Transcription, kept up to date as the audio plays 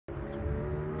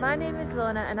My name is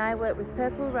Lorna and I work with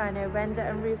Purple Rhino Render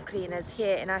and Roof Cleaners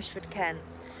here in Ashford, Kent.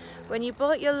 When you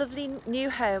bought your lovely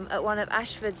new home at one of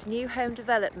Ashford's new home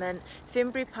development,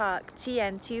 Finsbury Park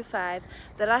TN25,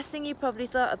 the last thing you probably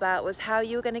thought about was how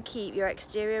you were going to keep your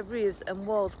exterior roofs and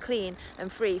walls clean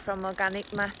and free from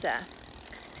organic matter.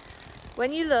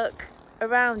 When you look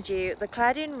around you, the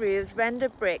cladding roofs,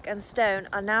 rendered brick and stone,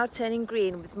 are now turning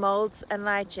green with moulds and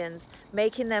lichens,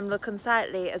 making them look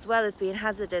unsightly as well as being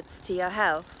hazardous to your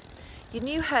health. Your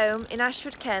new home in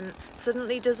Ashford, Kent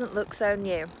suddenly doesn't look so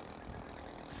new.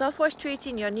 Soft wash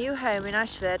treating your new home in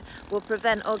Ashford will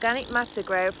prevent organic matter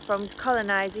growth from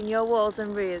colonising your walls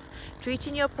and roofs.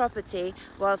 Treating your property,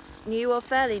 whilst new or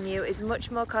fairly new, is much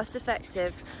more cost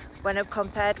effective when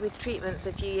compared with treatments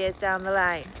a few years down the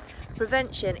line.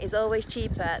 Prevention is always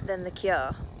cheaper than the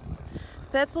cure.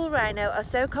 Purple Rhino are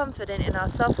so confident in our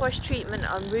soft wash treatment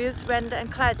on roofs, render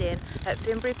and cladding at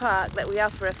Finsbury Park that we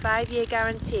offer a 5-year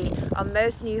guarantee on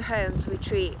most new homes we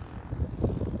treat.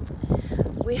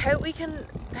 We hope we can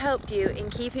help you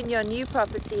in keeping your new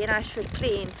property in Ashford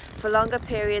clean for longer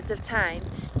periods of time.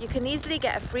 You can easily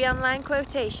get a free online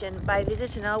quotation by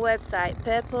visiting our website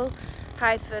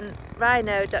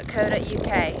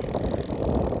purple-rhino.co.uk.